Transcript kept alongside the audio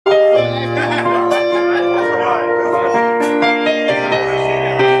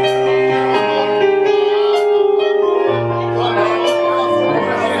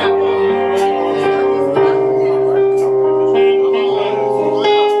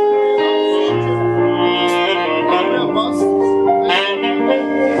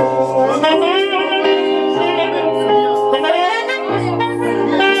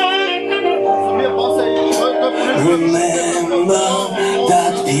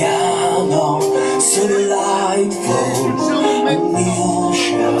delightful,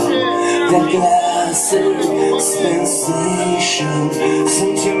 unusual, that classic sensation,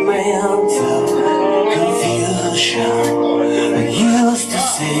 sentimental confusion. I used to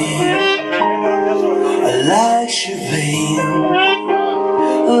say I like Chivine,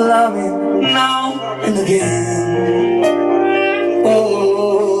 love me now and again. Oh,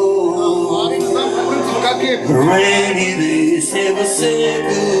 rainy days never say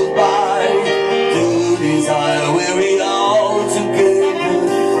goodbye to desire where we all together.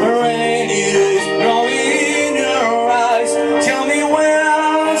 Rainy days growing in your eyes, tell me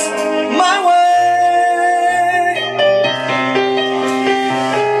where's my way.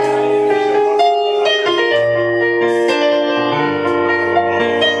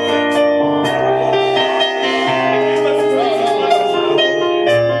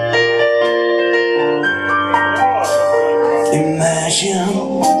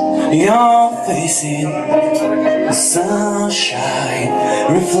 Imagine you're facing the sunshine,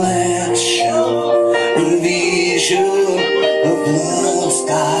 reflection, a vision of blue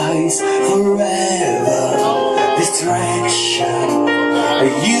skies forever. Distraction. I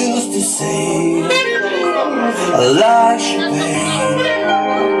used to say I like you, babe.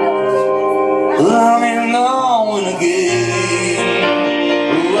 Love me now and again.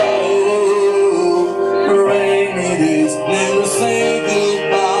 Rainy days never say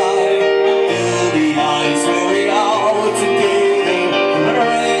goodbye to the eyes where we are together.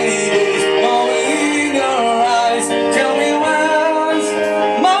 Rainy days going in your eyes, tell me where's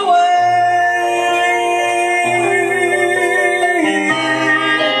my way.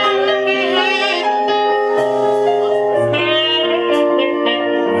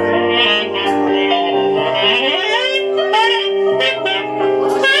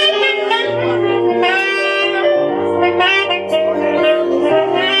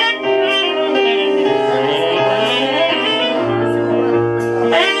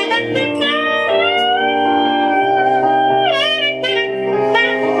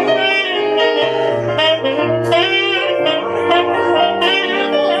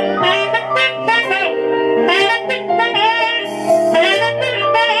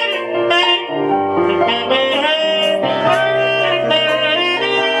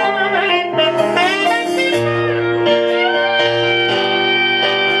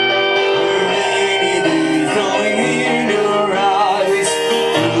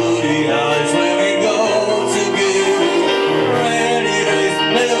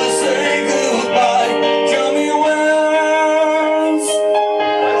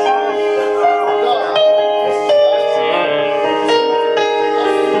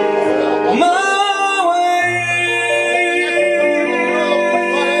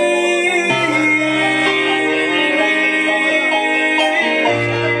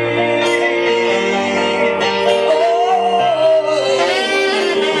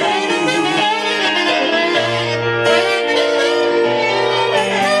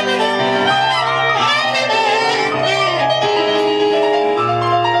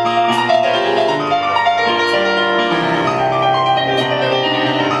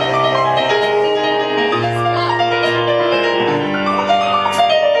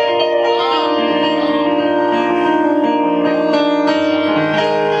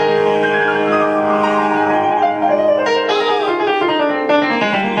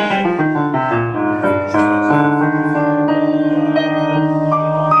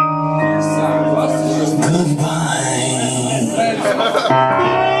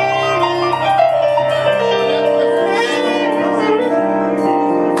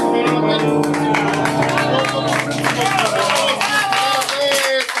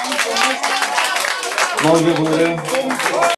 Много благодаря.